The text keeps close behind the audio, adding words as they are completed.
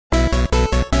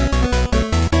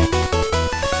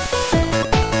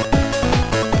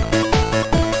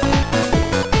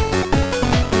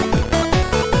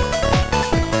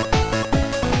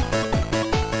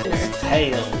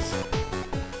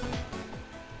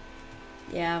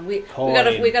Yeah, we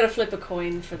gotta flip a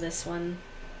coin for this one.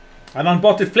 And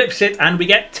Unbotted flips it, and we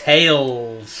get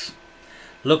tails.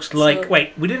 Looks like...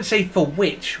 Wait, we didn't say for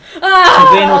which. To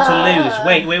win or to lose.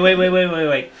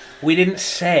 Wait. We didn't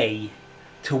say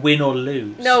to win or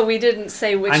lose. No, we didn't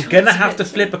say which. I'm going to have to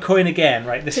flip a coin again,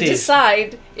 right? To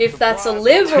decide if that's a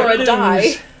live or a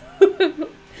die.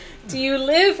 Do you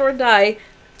live or die?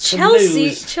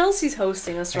 Chelsea's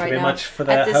hosting us right now. Thank you very much for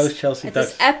the host, Chelsea. At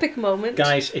this epic moment.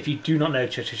 Guys, if you do not know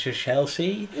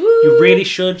Chelsea, you really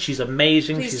should. She's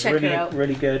amazing. Please She's check really, her out.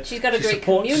 really good. She's got a great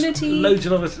supports community. Loads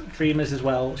of other streamers as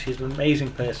well. She's an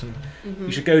amazing person.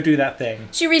 You should go do that thing.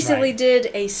 She recently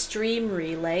did a stream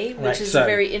relay, which is a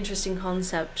very interesting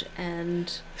concept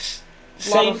and a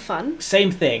lot of fun.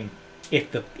 Same thing.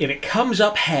 If it comes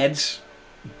up heads,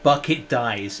 Bucket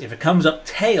dies. If it comes up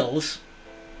tails,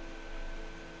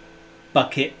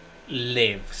 Bucket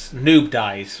lives. Noob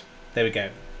dies. There we go.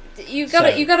 You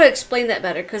gotta explain that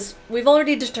better, because we've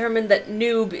already determined that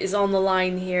Noob is on the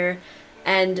line here,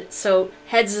 and so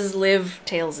heads is live,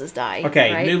 tails is die.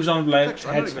 Okay, right? Noob's on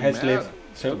heads live.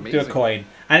 So do a coin,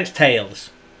 and it's tails.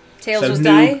 Tails was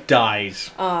Noob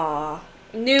dies. Aw,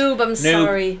 Noob, I'm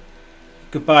sorry.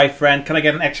 Goodbye, friend. Can I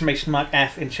get an exclamation mark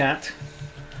F in chat?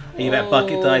 Are you bet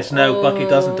Bucket dies? No, Bucket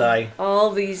doesn't die.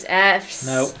 All these Fs.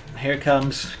 No, here it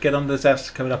comes. Get on those Fs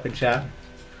coming up in chat.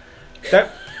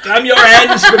 Damn your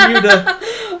ends, Bermuda!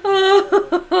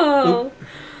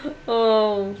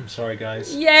 Oh. I'm sorry,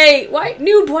 guys. Yay! Why,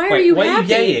 Noob? Why are you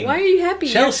happy? Are you yaying? Why are you happy?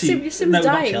 Chelsea. Your Sim's no,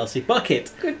 dying. not Chelsea.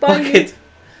 Bucket. Goodbye.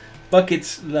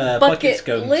 Bucket. Bucket's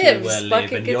going lives. to live,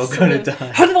 Bucket and you're gets going to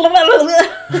die.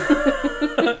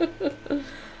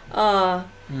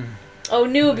 Oh,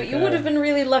 Noob, you would have been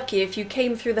really lucky if you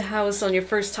came through the house on your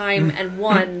first time and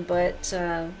won, but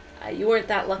you weren't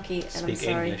that lucky, and I'm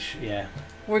sorry. English, yeah.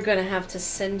 We're gonna have to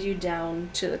send you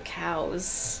down to the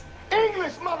cows.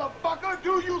 English, motherfucker,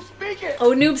 do you speak it?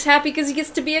 Oh, Noob's happy because he gets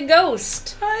to be a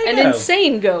ghost. An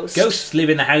insane ghost. Ghosts live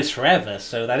in the house forever,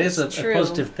 so that is a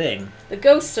positive thing. The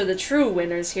ghosts are the true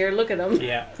winners here. Look at them.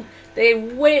 Yeah. They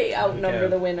way outnumber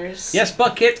the winners. Yes,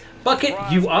 Bucket. Bucket,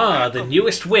 you are the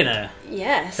newest winner.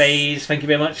 Yes. FaZe, thank you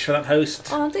very much for that host.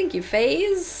 Oh, thank you,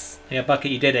 FaZe. Yeah,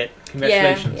 Bucket, you did it.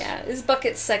 Congratulations. Yeah. This is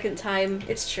Bucket's second time.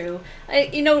 It's true.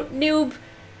 You know, Noob,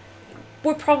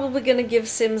 we're probably going to give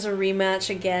Sims a rematch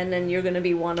again, and you're going to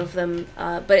be one of them.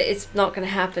 But it's not going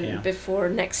to happen before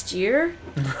next year.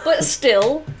 But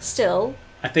still.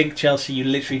 I think, Chelsea, you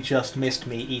literally just missed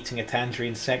me eating a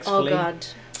tangerine sexfully. Oh, God.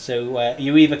 So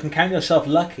you either can count yourself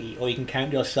lucky, or you can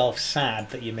count yourself sad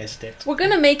that you missed it. We're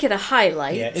going to make it a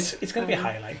highlight. Yeah, it's going to be a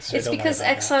highlight. So it's because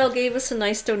Exile gave us a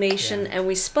nice donation, and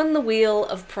we spun the wheel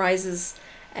of prizes,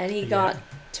 and he got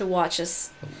to watch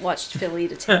Phil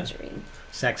eat a tangerine.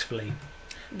 Sexfully.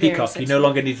 Peacock, you no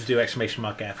longer need to do exclamation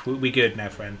mark F. We good now,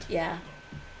 friend. Yeah.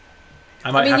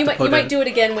 I mean, you might do it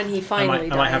again when he finally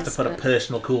dies. I might have to put a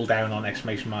personal cooldown on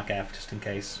exclamation mark F, just in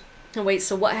case. Oh, wait,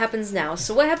 so what happens now?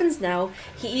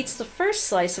 He eats the first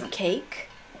slice of cake,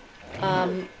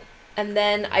 and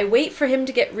then I wait for him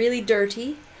to get really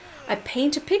dirty. I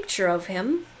paint a picture of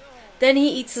him. Then he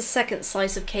eats the second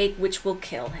slice of cake, which will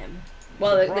kill him.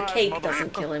 Well, the cake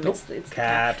doesn't kill him. It's the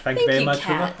Cat, thank you very much.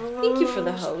 Cat. Thank you for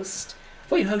the host. I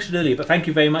thought you hosted earlier, but thank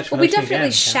you very much for hosting again. We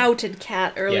definitely shouted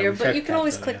Cat earlier, but you can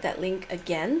always earlier. click that link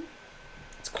again.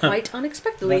 It's quite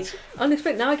unexpectedly.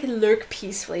 Now I can lurk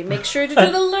peacefully. Make sure to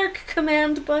do the lurk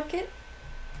command, Bucket.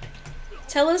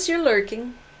 Tell us you're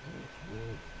lurking.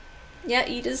 Yeah,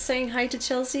 Ida's saying hi to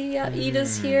Chelsea. Yeah,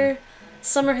 Ida's here.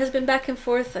 Summer has been back and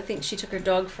forth. I think she took her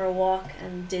dog for a walk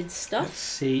and did stuff. Let's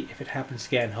see if it happens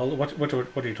again. Hold on. What are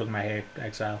you talking about here,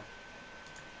 Exile?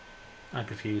 I'm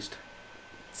confused.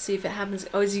 See if it happens.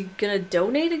 Oh, is he gonna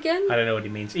donate again? I don't know what he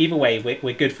means. Either way,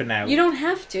 we're good for now. You don't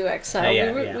have to,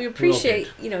 Exile. We appreciate.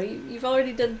 You've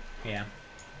already done. Yeah.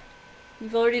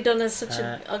 You've already done us such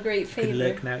a great favour. Good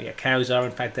look now. Yeah, cows are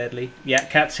in fact deadly. Yeah,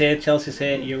 Cat's here, Chelsea's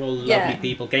here. You're all lovely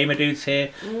people. Gamer Dude's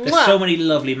here. There's so many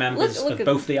lovely members of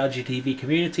both the RGTV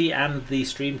community and the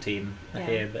stream team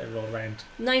here that are all around.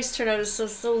 Nice turnout. It's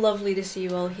so lovely to see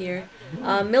you all here.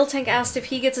 Miltank asked if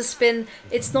he gets a spin.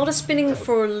 It's not a spinning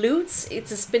for loots.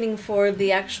 It's a spinning for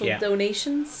the actual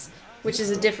donations, which is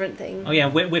a different thing. Oh yeah,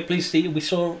 we're pleased to see. We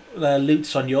saw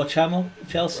loots on your channel,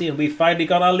 Chelsea, and we finally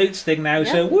got our loots thing now.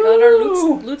 Yeah, so we got our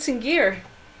loots and gear.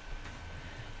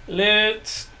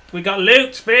 Loots. We got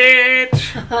loots,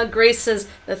 bitch. Grace says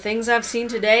the things I've seen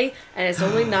today, and it's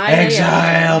only 9 a.m.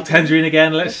 Exile tangerine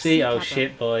again. Let's see. Oh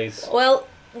shit, boys. Well,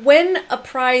 when a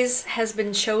prize has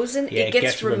been chosen, it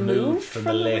gets removed from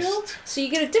the list. Wheel, so you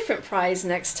get a different prize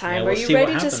next time. We'll are you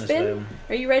ready to spin?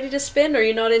 Are you ready to spin, or are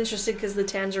you not interested because the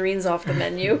tangerine's off the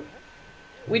menu?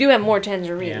 We do have more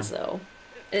tangerines, though.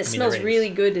 And it smells really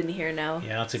good in here now.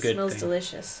 Yeah, that's a good smells thing.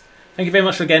 delicious. Thank you very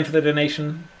much again for the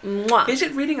donation. Mwah. Is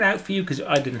it reading it out for you? Because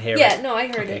I didn't hear it. Yeah, no, I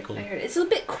heard it. Cool. I heard it. It's a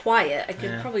bit quiet. I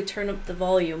could probably turn up the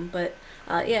volume, but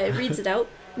yeah, it reads it out.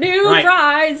 New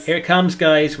prize! Here it comes,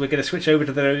 guys. We're going to switch over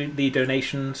to the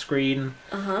donation screen.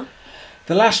 Uh-huh.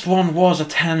 The last one was a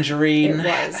tangerine. It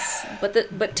was.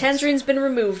 But tangerine's been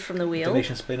removed from the wheel.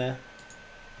 Donation spinner.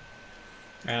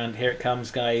 And here it comes,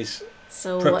 guys.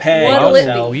 So prepare what'll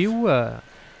yourself. it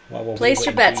be? Place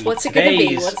your bets. What's it going to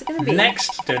be? What's it going to be?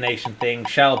 Next donation thing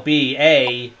shall be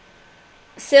a...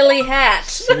 silly hat.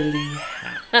 Silly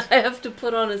hat. I have to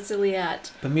put on a silly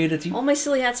hat. Bermuda, do you... All my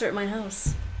silly hats are at my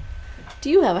house. Do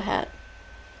you have a hat?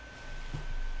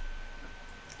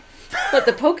 What,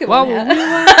 the Pokemon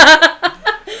hat?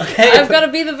 Okay, I've got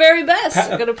to be the very best.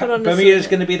 I've got to put on a Bermuda's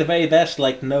going to be the very best,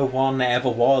 like no one ever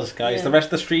was, guys. Yeah. The rest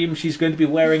of the stream, she's going to be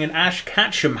wearing an Ash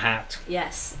Ketchum hat.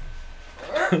 Yes.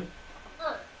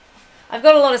 I've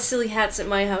got a lot of silly hats at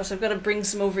my house. I've got to bring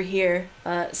some over here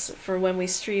for when we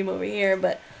stream over here,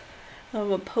 but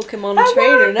I'm a Pokemon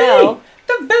trainer now.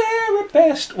 The very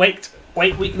best. Wait,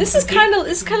 we can. This is kind of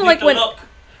like when we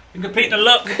can complete the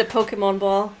look with the Pokemon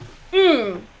ball.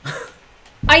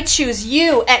 I choose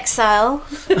you, Exile.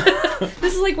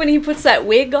 This is like when he puts that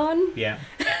wig on. Yeah.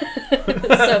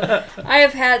 So I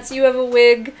have hats. You have a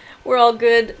wig. We're all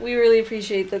good. We really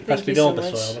appreciate that. Thank you so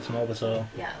much. That's all the soil.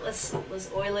 Yeah, let's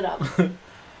oil it up.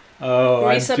 Oh,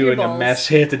 Grease I'm up your doing a balls. mess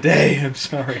here today. I'm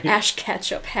sorry. Ash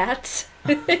Ketchup hat.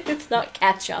 It's not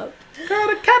ketchup.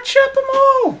 Gotta catch up them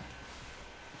all.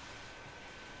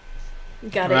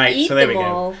 Gotta eat so there them we go.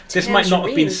 all. This might not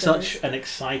have been Tangerines, such an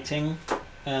exciting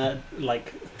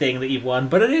thing that you've won,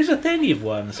 but it is a thing you've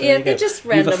won. So yeah, there they're you go. just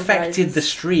random You've affected prizes. the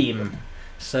stream.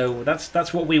 So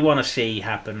that's what we want to see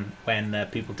happen when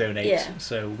people donate. Yeah.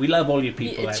 So we love all you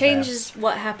people It out changes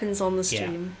what happens on the there. Yeah.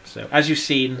 stream. So as you've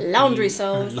seen, Laundry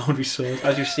soles. laundry soles.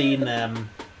 As you've seen,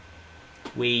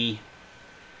 we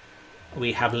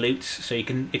have loot. So you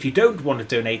can, if you don't want to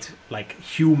donate like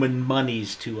human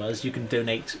monies to us, you can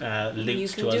donate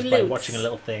loot to us by watching a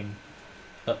little thing.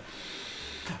 But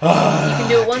you can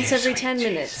do it once every 10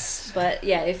 minutes. But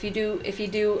yeah, if you do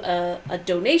a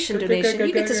donation, you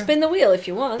get to spin the wheel if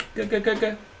you want.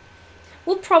 Go.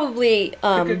 We'll probably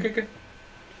Go.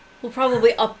 we'll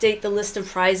probably update the list of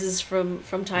prizes from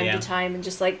time to time and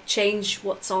just like change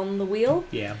what's on the wheel.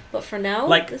 Yeah. But for now,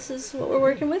 this is what we're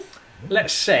working with.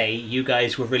 Let's say you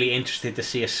guys were really interested to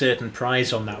see a certain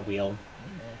prize on that wheel.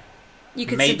 You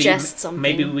could suggest something.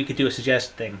 Maybe we could do a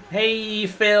suggest thing. Hey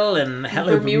Phil and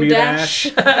hello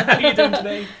Bermudash. How are you doing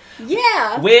today?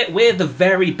 Yeah. We're the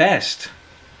very best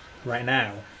right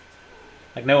now.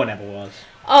 Like no one ever was.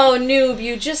 Oh noob,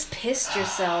 you just pissed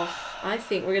yourself. I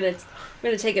think we're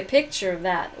gonna take a picture of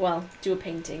that. Well, do a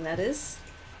painting, that is.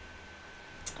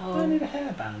 Oh. I need a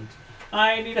hairband.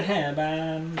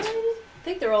 I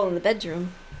think they're all in the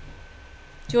bedroom.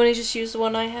 Do you want to just use the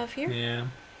one I have here? Yeah.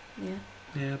 Yeah.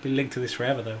 Yeah, I'll be linked to this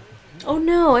forever though. Oh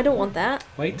no, I don't want that.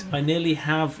 Wait, I nearly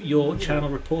have your channel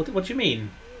reported. What do you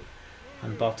mean?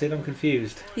 I'm botted, I'm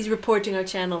confused. He's reporting our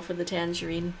channel for the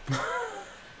tangerine.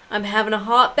 I'm having a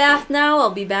hot bath now.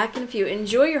 I'll be back in a few.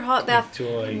 Enjoy your hot bath.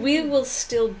 Enjoy. We will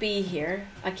still be here.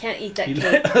 I can't eat that You cake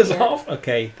let us yet. off?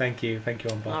 Okay, thank you, I'm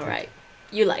botted. Alright.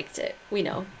 You liked it. We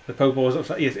know. The Pokeball was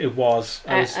upside. Yes, it was.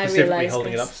 I was specifically realised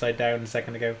holding it this. upside down a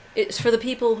second ago. It's for the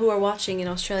people who are watching in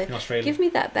Australia. Australia. Give me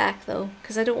that back though,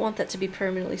 because I don't want that to be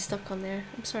permanently stuck on there.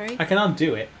 I'm sorry. I can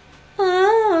undo it.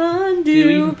 Undo. Do you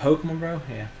even Pokemon, bro?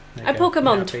 Yeah. I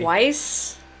Pokemon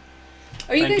twice.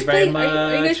 Are you guys playing?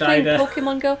 Are you guys playing Ida.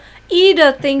 Pokemon Go?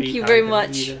 Ida, thank you very Ida,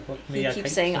 much. Ida, fuck me, He I keeps think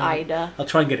saying so. Ida. I'll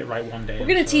try and get it right one day. We're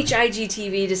gonna teach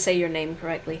IGTV to say your name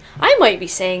correctly. I might be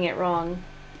saying it wrong.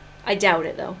 I doubt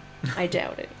it though. I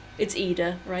doubt it. It's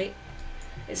Ida, right?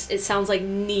 It sounds like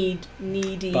needy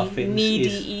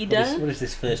Ida. What is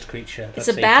this first creature? It's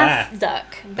a bath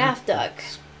duck. Bath duck.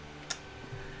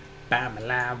 Bam a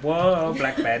lab, whoa,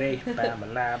 Black Betty. Bam a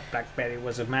lab, Black Betty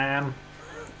was a man.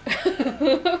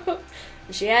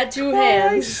 She had two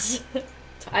hands.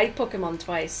 I Pokemon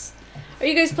twice. Are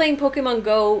you guys playing Pokemon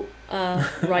Go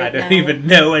right now? I don't even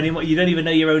know anymore. You don't even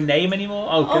know your own name anymore?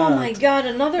 Oh, God. Oh my God,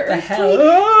 another What the earthquake? hell?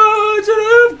 Oh, it's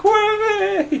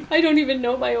an earthquake! I don't even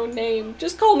know my own name.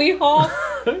 Just call me Hoff.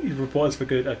 He reports for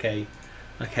good. Okay,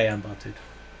 I'm botted.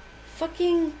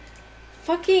 Fucking.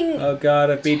 Oh God,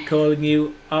 I've been calling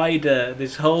you Ida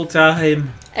this whole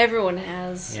time. Everyone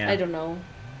has. Yeah. I don't know.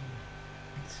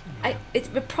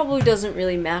 It probably doesn't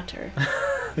really matter.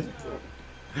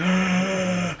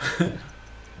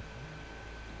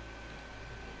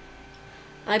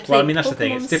 I played Well, I mean, that's Pokemon the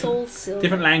thing. It's Soul different. Silver.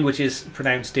 Different languages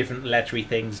pronounce different lettery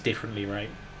things differently, right?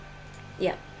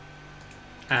 Yeah.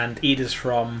 And Ida's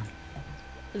from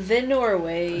The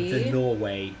Norway.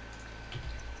 Norway.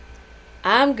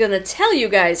 I'm gonna tell you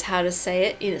guys how to say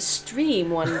it in a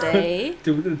stream one day.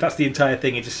 That's the entire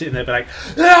thing. You're just sitting there, be like,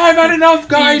 "I've had enough,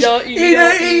 guys.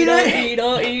 Ida,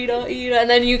 Ida. And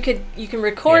then you can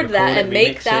record that and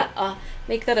make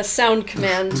that a sound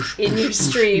command in your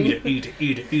stream.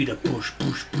 Ida, push.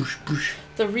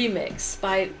 The remix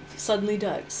by Suddenly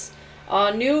Dugs.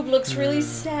 Noob looks really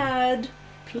sad.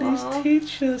 Please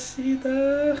teach us,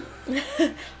 Ida.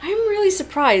 I'm really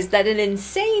surprised that an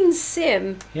insane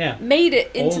sim made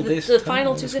it into the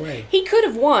final two sims. He could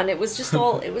have won. It was just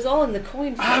all all in the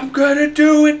coin flip. I'm gonna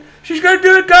do it. She's gonna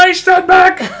do it, guys. Stand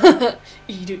back.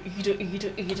 Ida.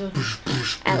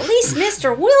 At least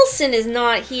Mr. Wilson is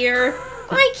not here.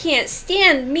 I can't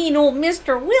stand mean old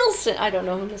Mr. Wilson. I don't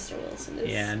know who Mr. Wilson is.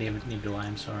 Yeah, neither do I.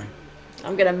 I'm sorry.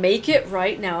 I'm gonna make it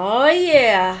right now. Oh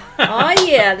yeah.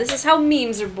 This is how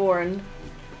memes are born.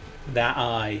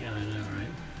 I know, right?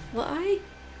 Well,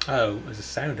 Oh, there's a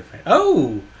sound effect.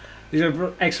 Oh! There's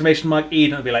an exclamation mark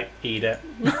Ida, it'll be like, Ida.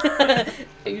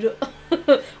 Ida.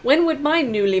 When would my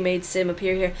newly made sim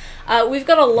appear here? We've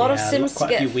got a lot of sims to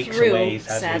get through,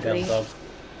 sadly.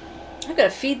 I've got to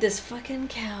feed this fucking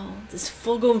cow. This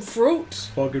fucking fruit.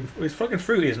 His fucking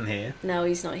fruit isn't here. No,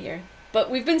 he's not here. But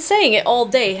we've been saying it all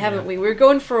day, haven't we? We're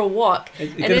going for a walk.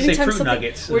 And anytime fruit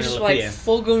nuggets, we're just like,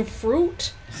 fucking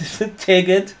fruit.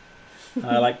 Tiggered.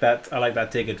 I like that.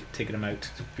 Tiggered him out.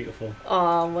 It's beautiful.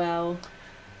 Oh, wow.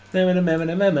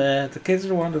 The kids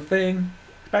are a wonderful thing.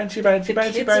 Bouncy.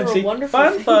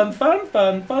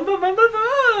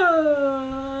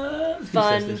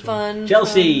 Fun.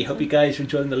 Chelsea, hope you guys are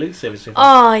enjoying the loot service.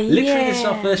 Oh, yeah. Literally, this is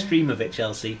our first stream of it,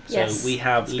 Chelsea. So yes, we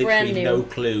have literally no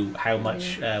clue how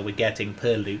much we're getting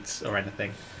per loots or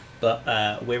anything.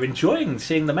 But we're enjoying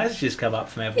seeing the messages come up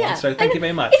from everyone, so thank you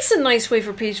very much. It's a nice way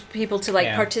for people to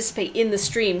participate in the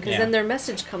stream, because then their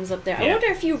message comes up there. I wonder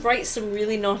if you write some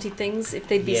really naughty things, if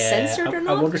they'd be censored or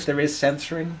not. I wonder if there is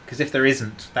censoring, because if there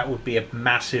isn't, that would be a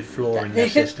massive flaw in their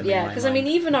system. Yeah, because I mean,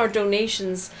 even our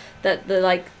donations that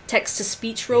the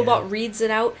text-to-speech robot reads it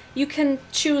out, you can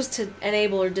choose to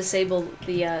enable or disable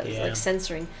the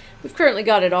censoring. We've currently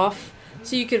got it off.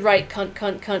 So you could write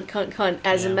cunt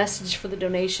as a message for the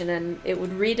donation, and it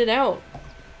would read it out.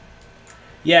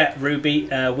 Yeah, Ruby,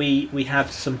 we had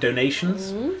some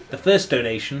donations. Mm-hmm. The first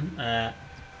donation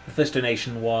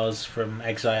was from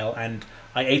Exile, and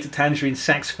I ate a tangerine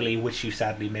saxfully, which you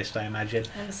sadly missed, I imagine.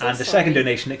 And the second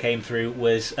donation that came through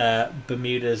was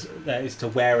Bermuda's is to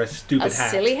wear a stupid hat. A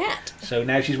silly hat. So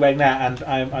now she's wearing that, and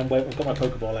I've got my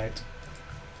Pokeball out.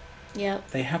 Yeah.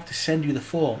 They have to send you the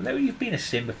form. No, you've been a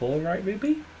sim before, right,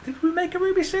 Ruby? Did we make a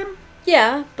Ruby sim?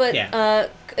 Yeah, but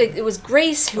it was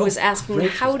Grace who was asking,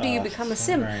 how do you become a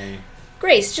sim?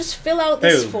 Grace, just fill out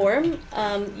this form.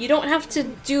 You don't have to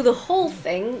do the whole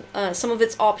thing. Some of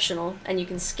it's optional, and you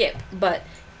can skip, but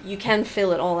you can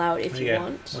fill it all out if you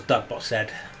want. What Duckbot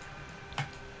said.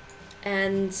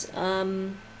 And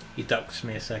he ducks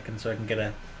me a second so I can get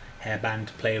a hairband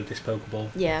to play with this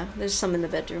Pokeball. Yeah, there's some in the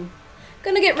bedroom.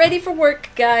 Gonna get ready for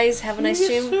work, guys. Have a nice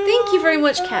stream. Thank you very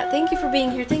much, Kat. Thank you for being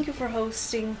here. Thank you for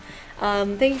hosting.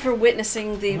 Thank you for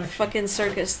witnessing the fucking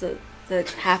circus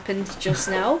that happened just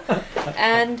now.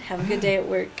 And have a good day at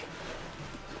work.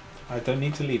 I don't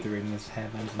need to leave the room. There's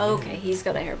hairbands. Okay, he's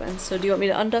got a hairband. So do you want me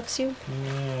to undux you?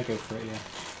 Yeah, go for it. Yeah.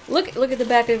 Look at the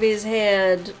back of his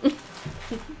head.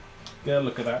 Go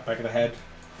look at that back of the head.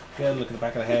 Go look at the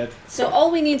back of the head. So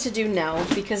all we need to do now,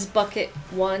 because Bucket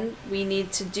won, we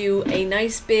need to do a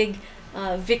nice big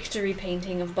victory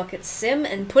painting of Bucket's sim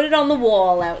and put it on the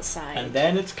wall outside. And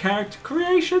then it's character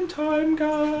creation time,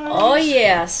 guys. Oh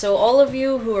yeah, so all of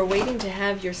you who are waiting to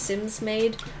have your sims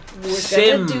made, we're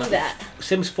gonna do that.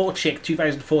 Sims 4 Chick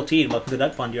 2014. Welcome to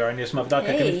Duck Pond. You're on your smother duck.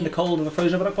 I can from the cold of a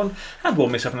frozen duck pond. And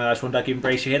warm myself in a nice one duck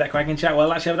embrace. You hear that cracking chat?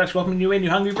 Well, actually, I've welcoming you in. You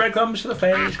hungry breadcrumbs to the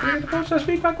face. Can you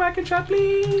speak quack and chat,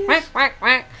 please?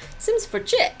 Quack. Sims for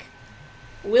Chick.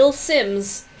 Will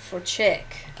Sims for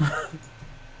Chick.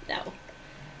 No.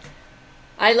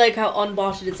 I like how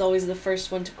unbotted it's always the first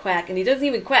one to quack, and he doesn't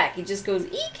even quack. He just goes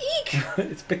eek eek.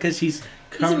 It's because he's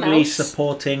currently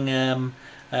supporting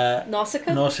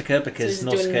Nausicaa because so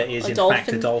Nausicaa is in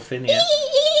fact a dolphin. Yeah.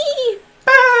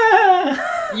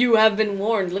 You have been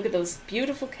warned. Look at those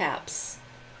beautiful caps.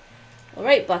 All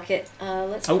right, Bucket.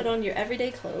 Let's put on your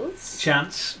everyday clothes.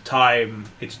 Chance time.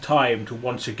 It's time to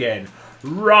once again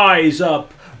rise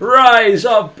up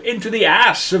into the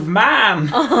ass of man.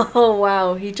 Oh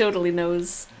wow, he totally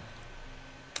knows.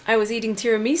 I was eating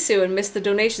tiramisu and missed the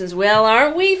donations. Well,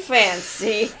 aren't we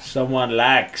fancy? Someone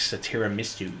likes a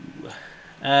tiramisu.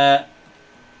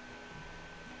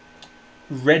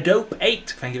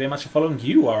 Redope8, thank you very much for following.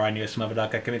 You are our newest Mother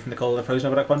Duck. I come in from the cold of the frozen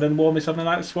Mother Duck Pond and warm is something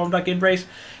like the Swarm Duck Embrace.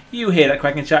 You hear that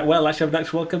quacking chat? Well, let's Mother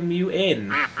Ducks welcome you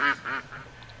in.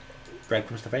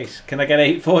 Breadcrumbs to face. Can I get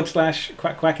a /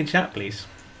 quack in chat, please?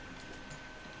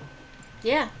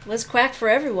 Yeah, let's quack for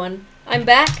everyone. I'm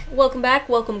back.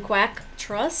 Welcome Quack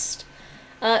Trust.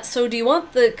 So do you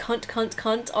want the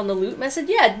cunt on the loot message?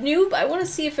 Yeah, noob, I want to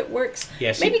see if it works.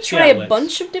 Yes. Maybe try a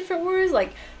bunch of different words,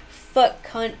 like fuck,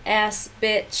 cunt, ass,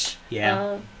 bitch.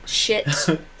 Yeah. Shit.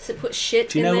 So put shit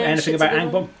Do you in know there. anything about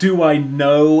Ankbot? Do I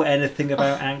know anything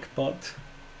about Ankbot?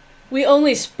 We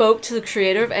only spoke to the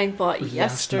creator of Ankbot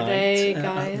yesterday,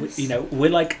 guys. We're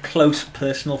like close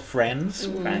personal friends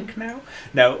with Ank now.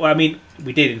 No, I mean,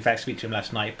 we did in fact speak to him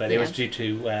last night, but it was due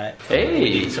to we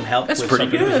needed some help with something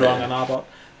that was wrong on our bot.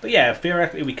 But yeah,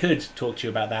 theoretically we could talk to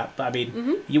you about that. But I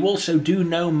mean, you also do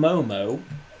know Momo,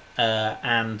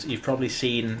 and you've probably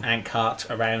seen Ankart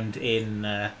around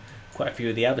in quite a few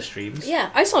of the other streams. Yeah,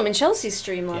 I saw him in Chelsea's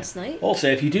stream last night.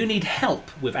 Also, if you do need help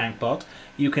with Ankbot,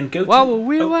 you can go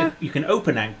to you can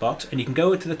open Ankbot and you can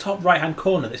go to the top right hand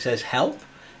corner that says help,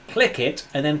 click it,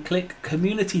 and then click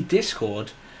Community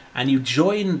Discord, and you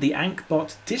join the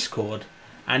Ankbot Discord,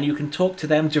 and you can talk to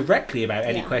them directly about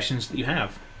any questions that you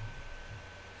have.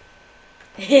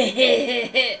 Look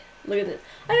at this.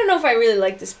 I don't know if I really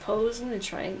like this pose. I'm gonna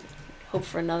try and hope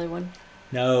for another one.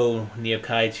 No,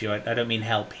 Neokaiju, I don't mean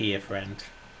help here, friend.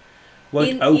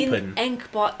 Won't open. In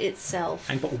Ankbot itself.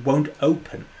 Ankbot won't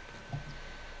open.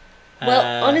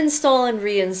 Well, uninstall and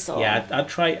reinstall. Yeah, I'd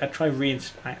try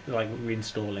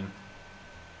reinstalling.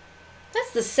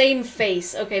 That's the same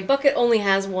face. Okay, Bucket only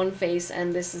has one face,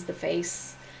 and this is the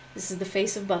face. This is the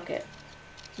face of Bucket.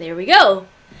 There we go.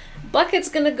 Bucket's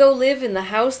gonna go live in the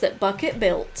house that Bucket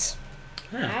built.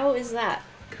 Ah. How is that?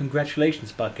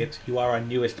 Congratulations, Bucket. You are our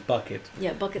newest Bucket.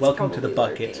 Yeah, Bucket's Welcome to the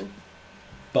Bucket. Lurking.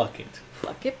 Bucket.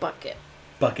 Bucket.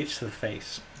 Buckets to the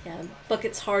face. Yeah,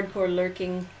 Bucket's hardcore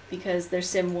lurking because they're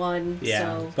Sim 1. Yeah,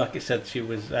 so. Bucket said she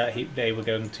was. They were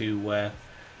going to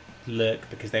lurk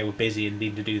because they were busy and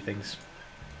needed to do things.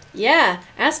 Yeah,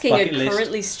 asking Bucket a list.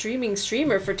 currently streaming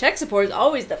streamer for tech support is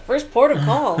always the first port of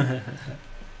call.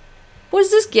 What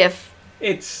is this gif?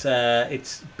 It's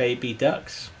baby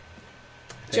ducks.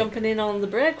 Jumping in on the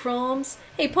breadcrumbs.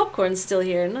 Hey, Popcorn's still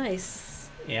here. Nice.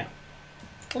 Yeah.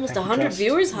 Almost 100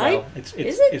 viewers. Hi. Well,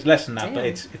 it's less than that, Damn. but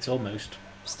it's almost.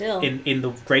 Still. In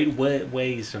the great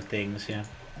ways of things, yeah.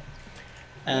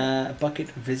 Bucket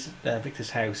visit Victor's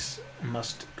house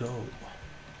must go.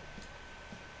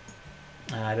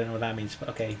 I don't know what that means, but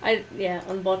okay.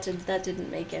 Unbotted. That didn't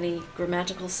make any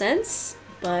grammatical sense,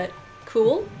 but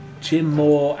cool. Jim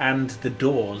Moore and the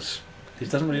Doors. This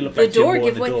doesn't really look like Jim Moore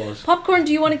and the Doors. Popcorn,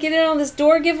 do you want to get in on this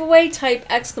door giveaway? Type !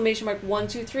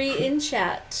 123 in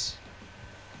chat.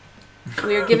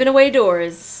 We are giving away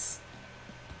doors.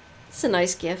 It's a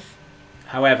nice gif.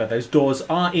 However, those doors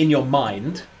are in your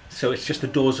mind, so it's just the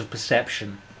doors of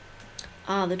perception.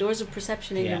 Ah, the doors of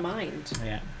perception in your mind.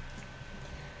 Yeah.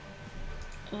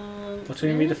 What's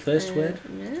going to be the first word?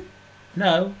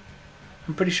 No.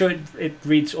 I'm pretty sure it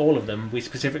reads all of them. We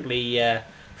specifically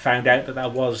found out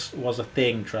that was a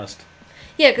thing, Trust.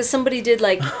 Yeah, because somebody did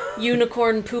like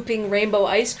unicorn pooping rainbow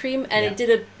ice cream, and it did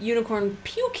a unicorn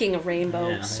puking a rainbow.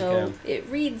 Yeah, so it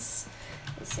reads,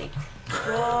 let's see,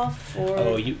 Crawford.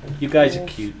 Oh, you guys are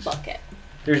cute. Bucket.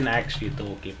 There isn't actually a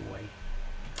door giveaway.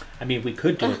 I mean, we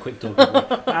could do a quick door giveaway.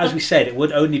 But as we said, it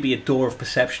would only be a door of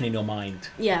perception in your mind.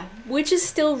 Yeah, which is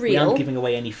still real. We aren't giving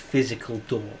away any physical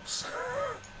doors.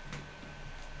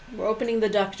 We're opening the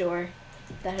duck door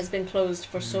that has been closed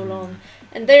for so long.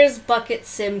 And there's Bucket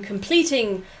Sim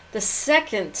completing the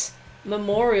second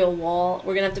memorial wall.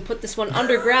 We're going to have to put this one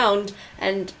underground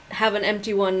and have an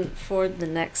empty one for the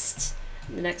next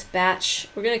batch.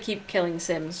 We're going to keep killing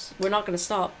Sims. We're not going to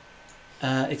stop.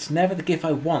 It's never the GIF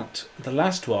I want. The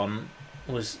last one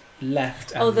was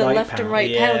left and right. Oh, the left and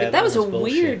right panel. Yeah, that was a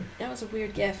bullshit.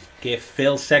 weird GIF. GIF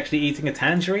Phil sexually eating a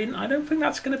tangerine. I don't think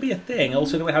that's going to be a thing.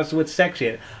 Also, it has the word sexy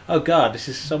in it. Oh God, this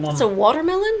is someone. It's a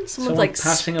watermelon. Someone's like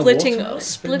splitting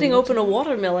open a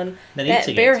watermelon, then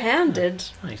eating barehanded.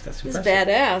 Oh, nice, that's impressive. impressive.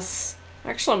 Badass.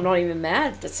 Actually, I'm not even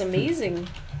mad. That's amazing.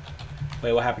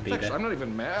 Wait, what happened, Ida? Actually, I'm not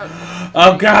even mad.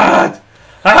 Oh God!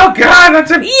 Oh God! That's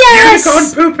a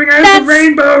unicorn pooping out the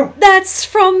rainbow. That's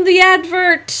from the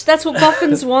advert. That's what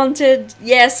Buffins wanted.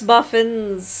 Yes,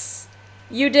 Buffins.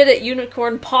 You did it,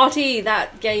 unicorn potty.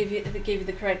 That gave you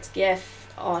the correct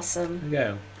GIF. Awesome. There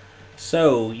you go.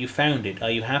 So, you found it. Are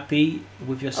you happy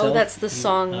with yourself? Oh, that's the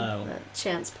song that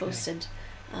Chance posted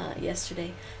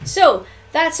yesterday. So,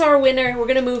 that's our winner. We're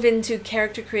going to move into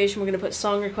character creation. We're going to put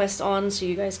song request on so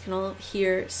you guys can all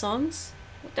hear songs.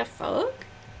 What the fuck?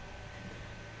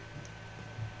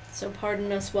 So,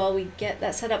 pardon us while we get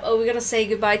that set up. Oh, we got to say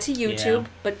goodbye to YouTube,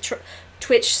 but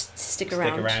Twitch, stick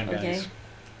around, okay? Guys.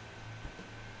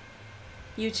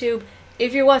 YouTube,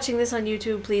 if you're watching this on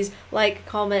YouTube, please like,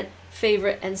 comment,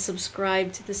 favorite, and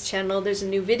subscribe to this channel. There's a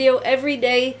new video every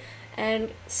day,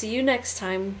 and see you next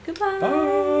time. Goodbye.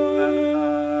 Bye.